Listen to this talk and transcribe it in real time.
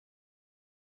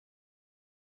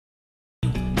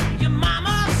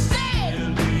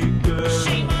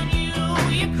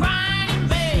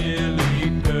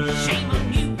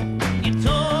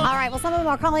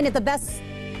are calling it the best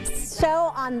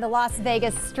show on the Las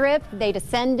Vegas Strip. They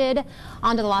descended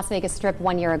onto the Las Vegas Strip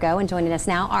 1 year ago, and joining us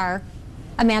now are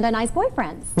Amanda and I's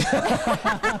boyfriends.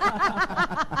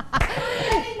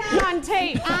 On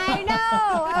tape. I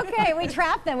know. Okay, we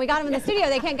trapped them. We got them in the studio.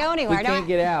 They can't go anywhere. We can't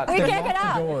get out. We can't get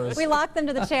out. We locked them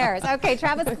to the chairs. Okay,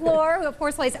 Travis Cloer, who of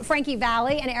course plays Frankie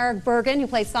Valli, and Erich Bergen, who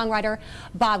plays songwriter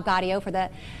Bob Gaudio for the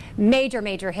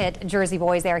major hit Jersey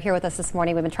Boys. They are here with us this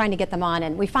morning. We've been trying to get them on,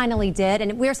 and we finally did.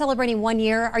 And we are celebrating 1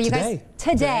 year. Are you guys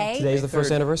today? Today's the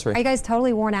first anniversary. Are you guys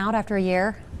totally worn out after a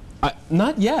year?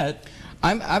 Not yet.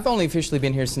 I've only officially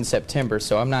been here since September,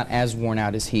 so I'm not as worn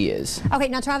out as he is. Okay,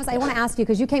 now Travis, I want to ask you,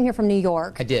 because you came here from New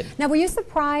York. I did. Now, were you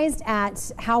surprised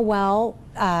at how well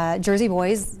Jersey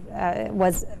Boys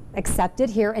was accepted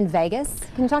here in Vegas?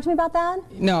 Can you talk to me about that?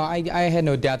 No, I had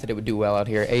no doubt that it would do well out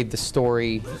here. The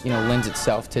story, lends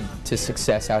itself to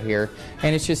success out here,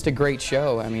 and it's just a great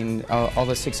show. I mean, all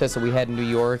the success that we had in New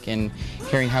York and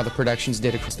hearing how the productions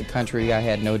did across the country, I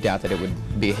had no doubt that it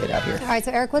would be a hit out here. All right,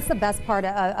 so Erich, what's the best part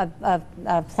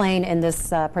of playing in this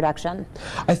production?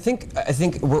 I think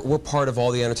we're part of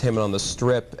all the entertainment on the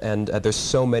Strip, and there's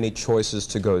so many choices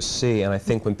to go see. And I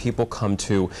think when people come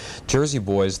to Jersey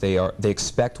Boys, they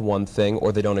expect one thing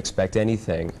or they don't expect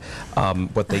anything.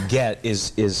 What they get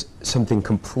is something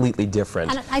completely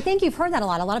different. And I think you've heard that a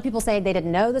lot. A lot of people say they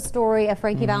didn't know the story of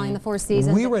Frankie Valli in the Four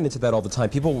Seasons. We run into that all the time.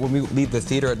 People, when we leave the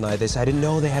theater at night, they say, I didn't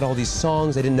know they had all these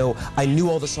songs. I knew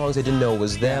all the songs. I didn't know it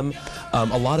was them.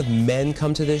 A lot of men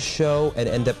come to this show and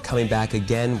end up coming back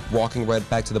again, walking right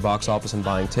back to the box office and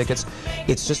buying tickets.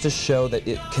 It's just a show that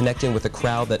connecting with a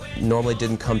crowd that normally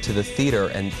didn't come to the theater,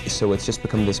 and so it's just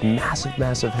become this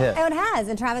massive hit. Oh, it has.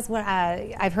 And Travis,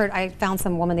 I found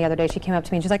some woman the other day. She came up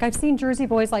to me and she's like, I've seen Jersey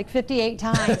Boys like 58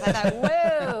 times. I thought,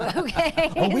 whoa,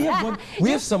 okay. Oh,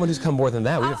 we have someone who's come more than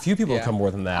that. We have a few people who come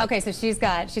more than that. Okay, so she's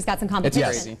got some competition.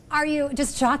 It's crazy. Are you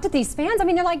just shocked at these fans? I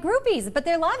mean, they're like groupies, but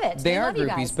they love it. They are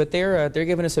groupies, but they're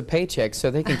giving us a paycheck,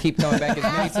 so they can keep coming back as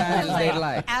many times as they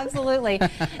like. Absolutely.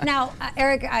 Now,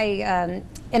 Erich, I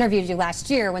interviewed you last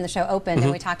year when the show opened,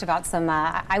 and we talked about some,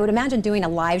 I would imagine doing a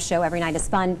live show every night is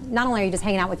fun. Not only are you just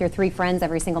hanging out with your three friends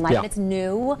every single night, but it's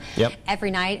new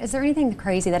every night. Is there anything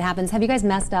crazy that happens? Have you guys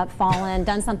messed up, fallen,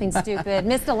 done something stupid,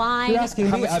 missed a line? You're asking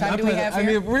me. How much time do we have here? I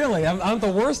mean, really, I'm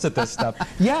the worst at this stuff.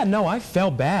 Yeah, no, I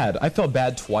felt bad. I felt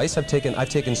bad twice. I've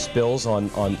taken spills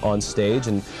on stage,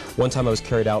 and one time I was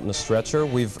carried out in a stretcher.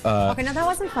 Okay, now that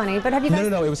wasn't funny, but have you guys...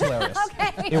 No, it was hilarious.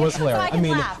 Okay. It was hilarious. So I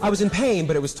mean, I was in pain,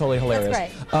 but it was totally hilarious.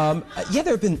 That's great. Yeah,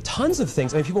 there have been tons of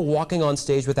things. I mean, people walking on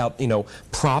stage without,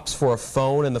 props for a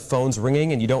phone, and the phone's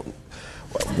ringing, and you don't...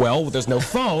 Well, there's no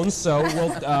phone, so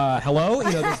hello?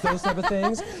 There's those type of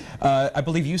things. I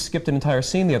believe you skipped an entire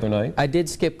scene the other night. I did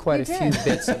skip quite a few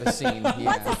bits of a scene. Yeah.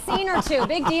 What's a scene or two?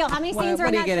 Big deal. How many scenes are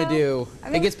in that What are you going to do? I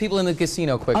mean, it gets people in the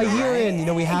casino quicker. A year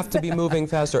in, we have to be moving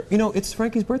faster. It's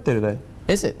Frankie's birthday today.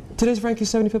 Is it? Today's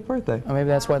Frankie's 75th birthday. Oh, maybe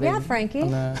that's why they... Yeah, Frankie.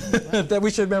 That we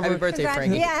should remember. Happy birthday,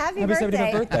 Frankie. Yeah, happy birthday.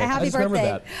 75th birthday. Happy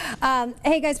birthday.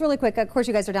 Hey, guys, really quick. Of course,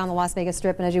 you guys are down the Las Vegas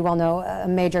Strip, and as you well know, a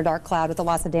major dark cloud with the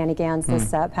loss of Danny Gans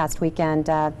this past weekend.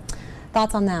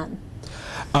 Thoughts on that?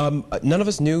 None of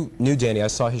us knew Danny. I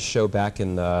saw his show back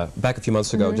a few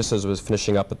months ago, just as it was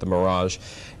finishing up at the Mirage.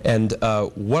 And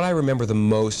what I remember the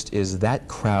most is that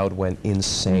crowd went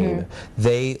insane.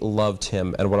 They loved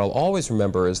him. And what I'll always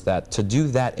remember is that to do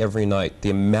that every night,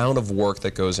 the amount of work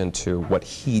that goes into what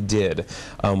he did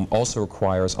also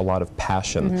requires a lot of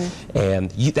passion.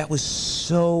 And that was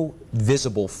so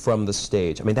visible from the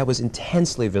stage. I mean, that was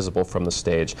intensely visible from the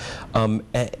stage. And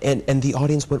the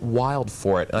audience went wild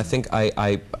for it. And I think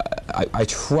I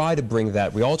try to bring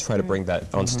that, we all try to bring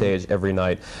that on stage every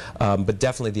night, but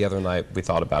definitely the other night we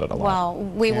thought about it a lot. Well,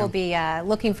 we will be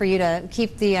looking for you to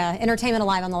keep the entertainment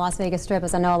alive on the Las Vegas Strip,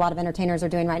 as I know a lot of entertainers are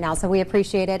doing right now, so we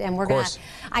appreciate it. And we're going to,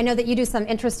 I know that you do some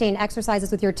interesting exercises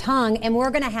with your tongue, and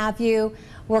we're going to have you,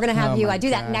 do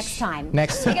that next time.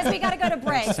 Next time. Because we got to go to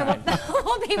break, so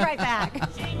we'll be right back.